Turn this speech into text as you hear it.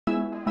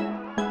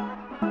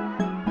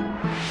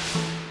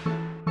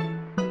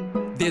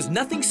There's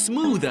nothing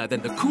smoother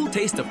than the cool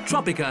taste of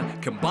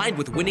Tropika combined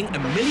with winning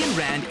R1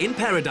 million in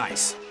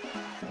paradise.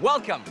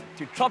 Welcome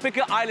to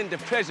Tropika Island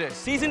of Treasure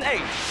Season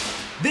 8.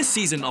 This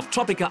season of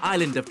Tropika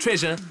Island of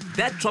Treasure,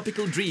 that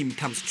tropical dream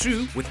comes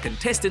true with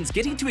contestants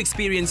getting to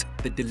experience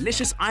the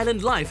delicious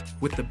island life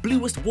with the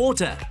bluest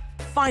water,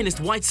 finest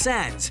white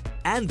sands,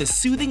 and the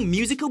soothing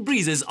musical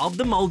breezes of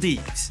the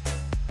Maldives.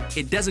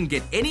 It doesn't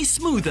get any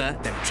smoother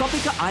than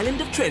Tropika Island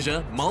of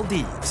Treasure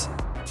Maldives.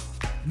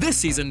 This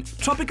season,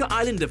 Tropika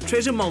Island of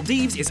Treasure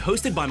Maldives is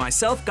hosted by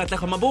myself,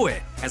 Katlego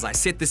Maboe, as I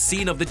set the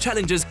scene of the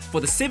challenges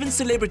for the 7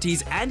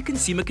 celebrities and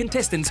consumer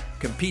contestants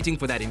competing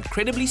for that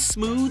incredibly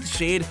smooth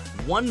shared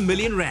R1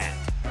 million.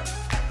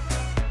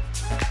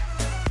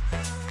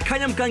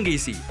 Kanyam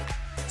Kangisi,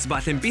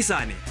 Sbatlem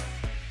Pisane,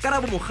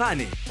 Karabo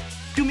Mokhane,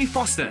 Tumi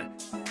Foster,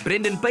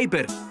 Brendan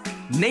Paper,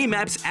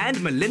 Naymaps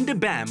and Melinda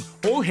Bam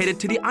all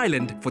headed to the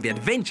island for the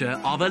adventure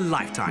of a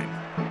lifetime.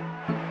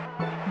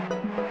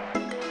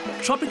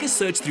 Tropika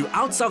searched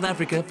throughout South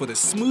Africa for the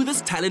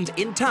smoothest talent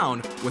in town,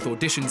 with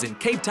auditions in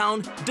Cape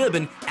Town,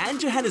 Durban and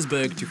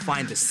Johannesburg to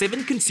find the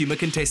 7 consumer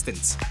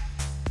contestants.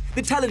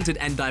 The talented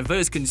and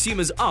diverse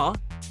consumers are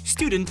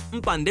student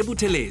Mpande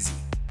Buthelezi,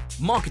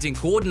 marketing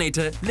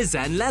coordinator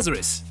Lizanne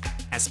Lazarus,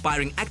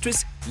 aspiring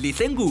actress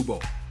Lihle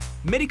Ngubo,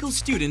 medical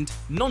student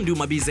Nondu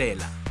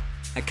Mabizela,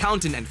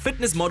 accountant and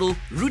fitness model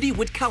Rudy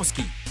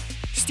Witkowski,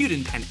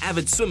 student and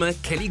avid swimmer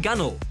Kelly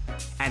Gunnell,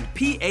 and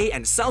PA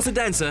and salsa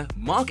dancer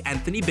Mark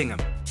Anthony Bingham.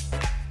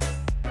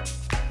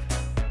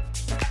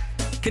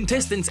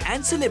 Contestants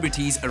and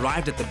celebrities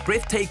arrived at the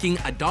breathtaking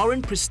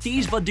Adaran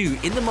Prestige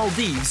Vadu in the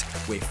Maldives,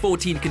 where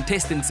 14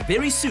 contestants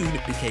very soon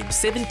became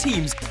 7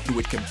 teams who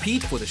would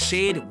compete for the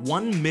shared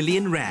R1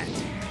 million.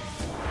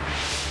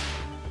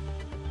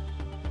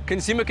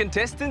 Consumer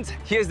contestants,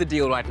 here's the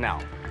deal right now.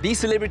 These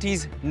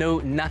celebrities know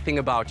nothing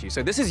about you,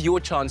 so this is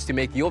your chance to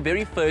make your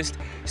very first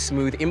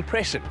smooth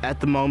impression. At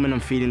the moment, I'm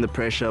feeling the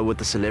pressure with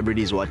the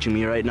celebrities watching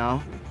me right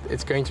now.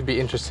 It's going to be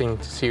interesting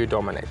to see who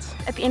dominates.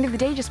 At the end of the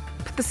day, just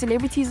put the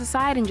celebrities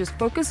aside and just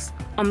focus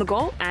on the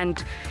goal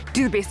and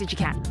do the best that you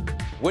can.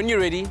 When you're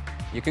ready,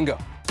 you can go.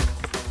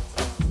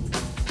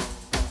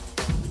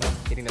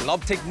 Getting the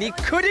lob technique,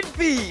 could it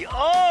be?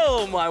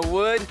 Oh my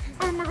word!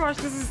 Oh my gosh,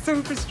 this is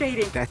so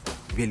frustrating. That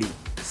really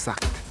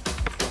sucked.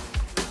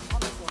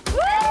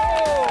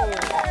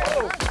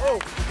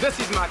 This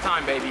is my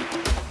time, baby.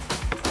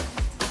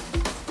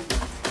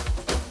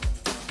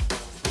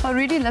 Well,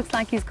 Rudy looks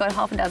like he's got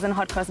half a dozen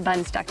hot cross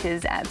buns stuck to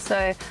his abs,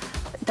 so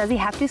does he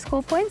have to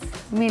score points?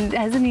 I mean,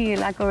 hasn't he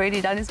already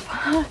done his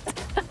part?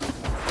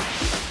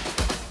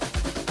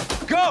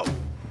 Go!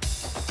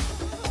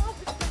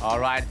 All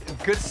right,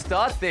 good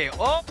start there.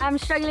 Oh! I'm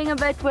struggling a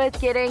bit with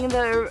getting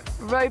the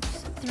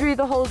ropes through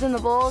the holes in the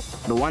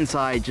balls. The one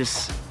side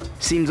just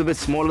seems a bit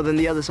smaller than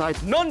the other side.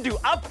 Nondu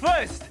up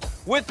first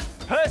with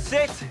her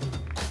set.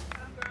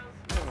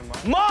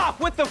 Mark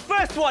with the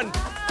first one.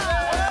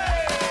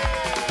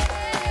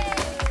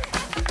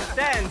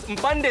 Stands.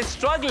 Mpande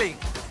struggling.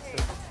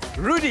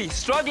 Rudy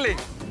struggling.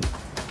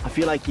 I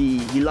feel like he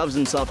loves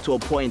himself to a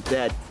point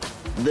that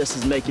this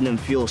is making him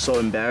feel so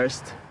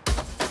embarrassed.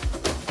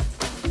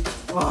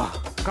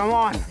 Oh, come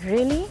on.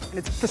 Really?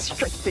 It's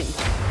frustrating.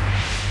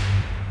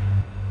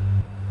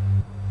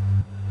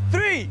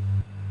 3,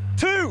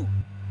 2,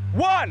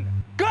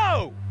 1,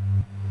 go!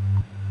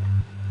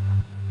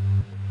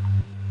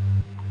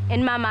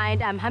 In my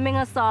mind, I'm humming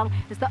a song.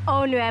 It's the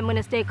only way I'm going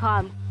to stay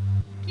calm.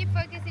 Keep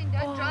focusing,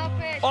 don't drop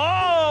it.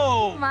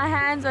 Oh! My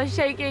hands are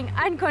shaking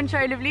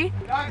uncontrollably.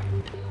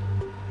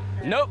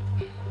 Nope.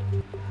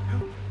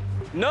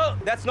 No,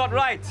 that's not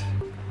right.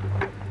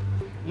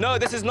 No,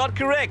 this is not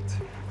correct.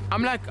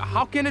 I'm like,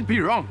 how can it be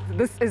wrong?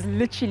 This is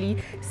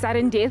literally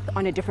sudden death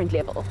on a different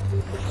level.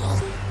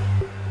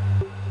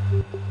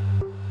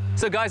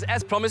 So guys,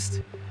 as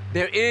promised,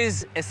 there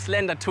is a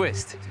slender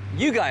twist.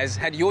 You guys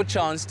had your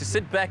chance to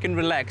sit back and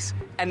relax.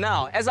 And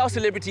now, as our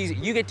celebrities,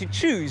 you get to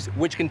choose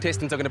which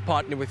contestants are going to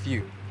partner with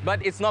you.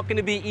 But it's not going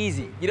to be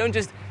easy. You don't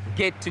just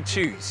get to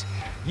choose.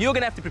 You're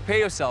going to have to prepare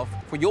yourself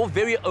for your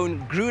very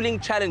own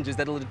grueling challenges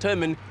that will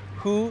determine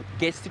who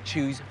gets to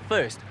choose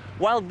first,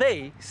 while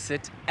they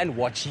sit and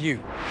watch you.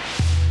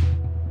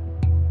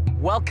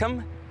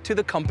 Welcome to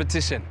the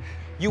competition.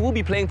 You will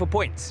be playing for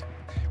points.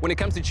 When it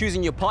comes to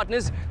choosing your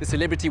partners, the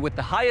celebrity with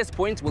the highest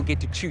points will get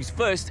to choose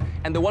first,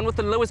 and the one with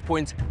the lowest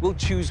points will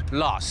choose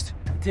last.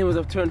 Tables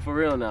have turned for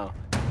real now.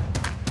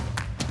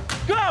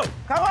 Go!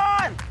 Come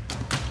on!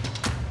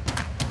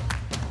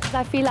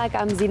 I feel like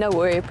I'm Xena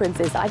Warrior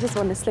Princess. I just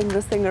want to sling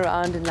this thing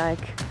around and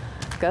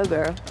go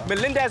girl.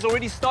 Melinda has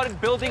already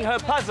started building her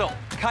puzzle.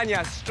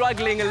 Kanya's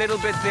struggling a little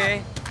bit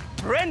there.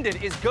 Brendan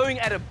is going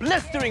at a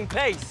blistering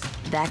pace.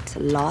 That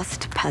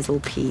last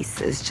puzzle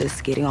piece is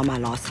just getting on my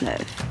last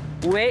nerve.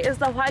 Where is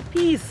the white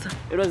piece?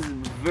 It was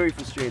very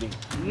frustrating.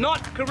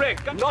 Not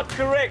correct, not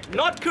correct,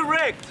 not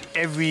correct.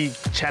 Every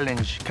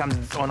challenge comes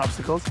with its own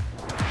obstacles.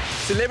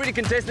 Celebrity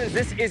contestants,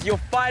 this is your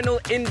final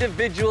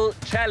individual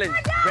challenge.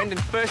 Brendan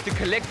first to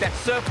collect that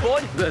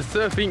surfboard. The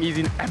surfing is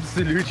in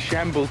absolute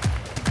shambles.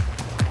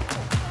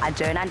 I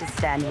don't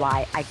understand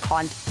why I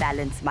can't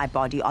balance my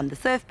body on the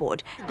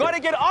surfboard. Gotta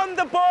get on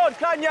the board,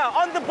 Kanya,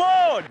 on the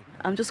board!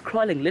 I'm just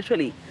crawling,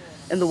 literally,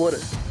 in the water,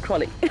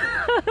 crawling.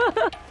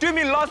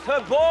 Dumi lost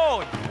her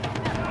board!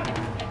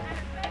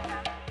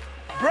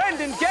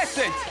 Brendan gets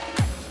it!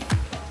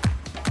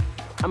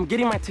 I'm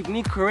getting my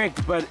technique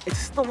correct, but it's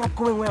still not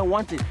going where I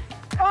want it.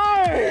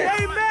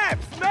 Hey,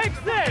 Maps makes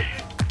it!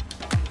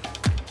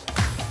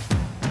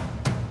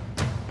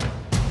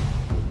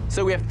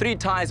 So we have 3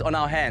 ties on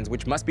our hands,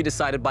 which must be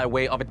decided by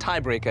way of a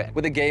tiebreaker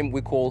with a game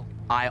we call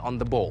Eye on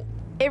the Ball.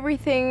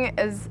 Everything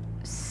is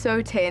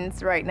so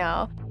tense right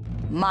now.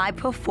 My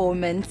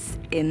performance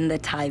in the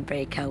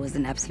tiebreaker was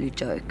an absolute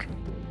joke.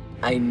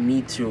 I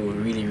need to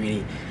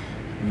really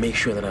make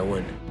sure that I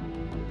win.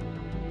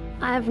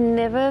 I've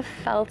never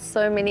felt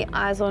so many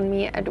eyes on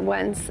me at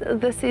once.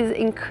 This is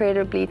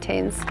incredibly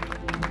tense.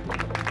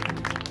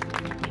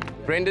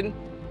 Brendan,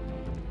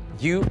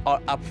 you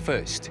are up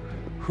first.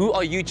 Who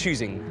are you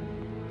choosing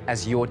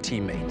as your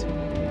teammate?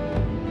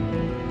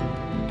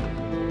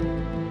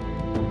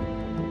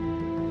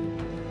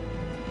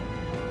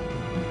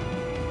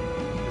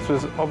 This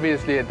was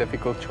obviously a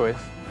difficult choice.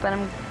 But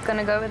I'm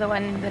gonna go with the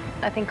one that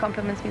I think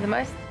compliments me the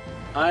most.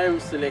 I'm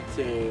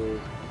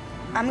selecting...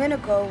 I'm gonna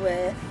go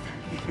with...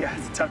 Yeah,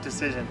 it's a tough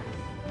decision.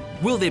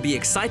 Will there be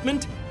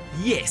excitement?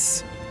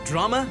 Yes.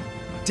 Drama?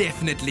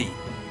 Definitely.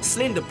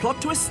 Slender plot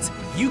twists?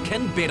 You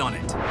can bet on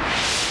it.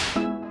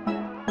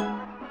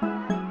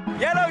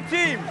 Yellow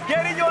team,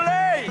 get in your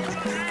lane!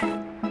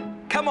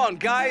 Come on,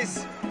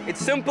 guys. It's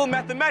simple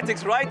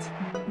mathematics, right?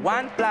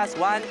 1 +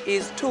 1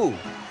 is 2.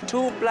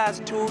 2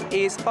 + 2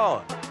 is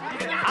 4.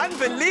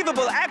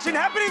 Unbelievable action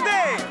happening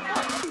there!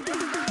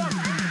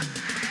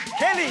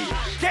 Kelly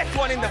gets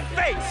one in the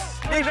face.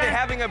 They're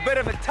having a bit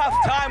of a tough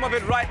time of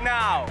it right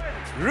now.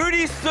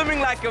 Rudy's swimming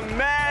like a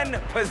man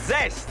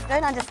possessed. I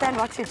don't understand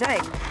what you're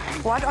doing.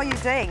 What are you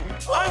doing?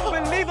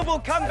 Unbelievable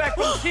comeback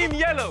from Team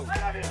Yellow.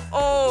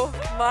 Oh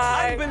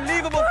my.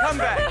 Unbelievable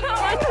comeback.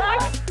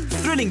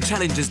 Thrilling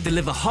challenges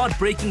deliver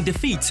heartbreaking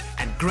defeats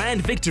and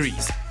grand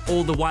victories.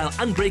 All the while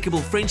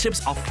unbreakable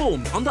friendships are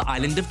formed on the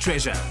Island of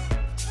Treasure.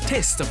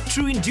 Tests of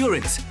true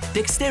endurance,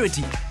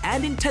 dexterity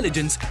and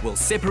intelligence will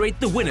separate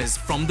the winners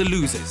from the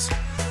losers.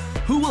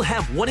 Who will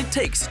have what it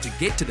takes to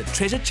get to the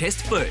treasure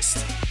chest first?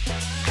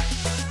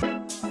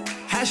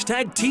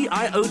 Hashtag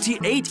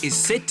TIOT8 is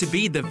set to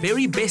be the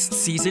very best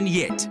season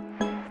yet.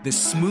 The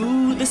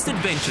smoothest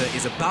adventure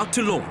is about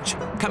to launch,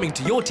 coming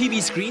to your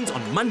TV screens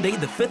on Monday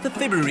the 5th of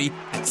February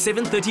at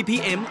 7:30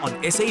 p.m. on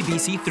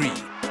SABC 3.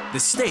 The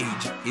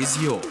stage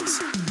is yours.